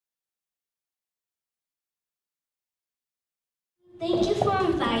Thank you for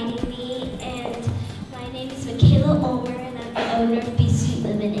inviting me, and my name is Mikaila Ulmer, and I'm the owner of Be Sweet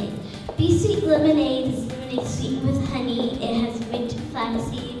Lemonade. Be Sweet Lemonade is lemonade sweetened with honey. It has mint and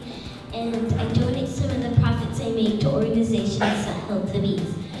flaxseed, and I donate some of the profits I make to organizations that help the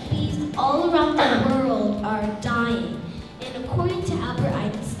bees. Bees all around the world are dying, and according to Albert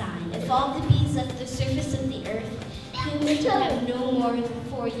Einstein, if all the bees left the surface of the earth, humans would have no more than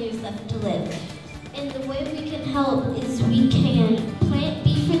 4 years left to live. And the way we can help is we can plant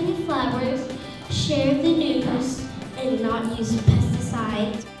bee-friendly flowers, share the news, and not use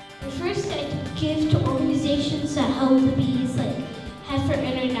pesticides. And first, I give to organizations that help the bees, like Heifer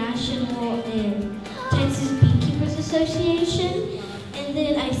International and Texas Beekeepers Association. And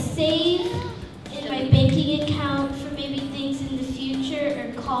then I save in my banking account for maybe things in the future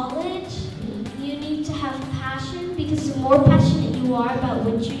or college. You need to have passion, because the more passionate you are about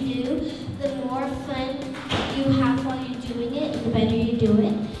what you do, the more fun you have while you're doing it, and the better you do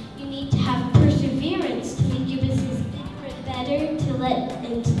it. You need to have perseverance to make your business better, to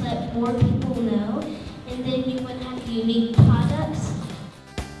let more people know, and then you want to have unique products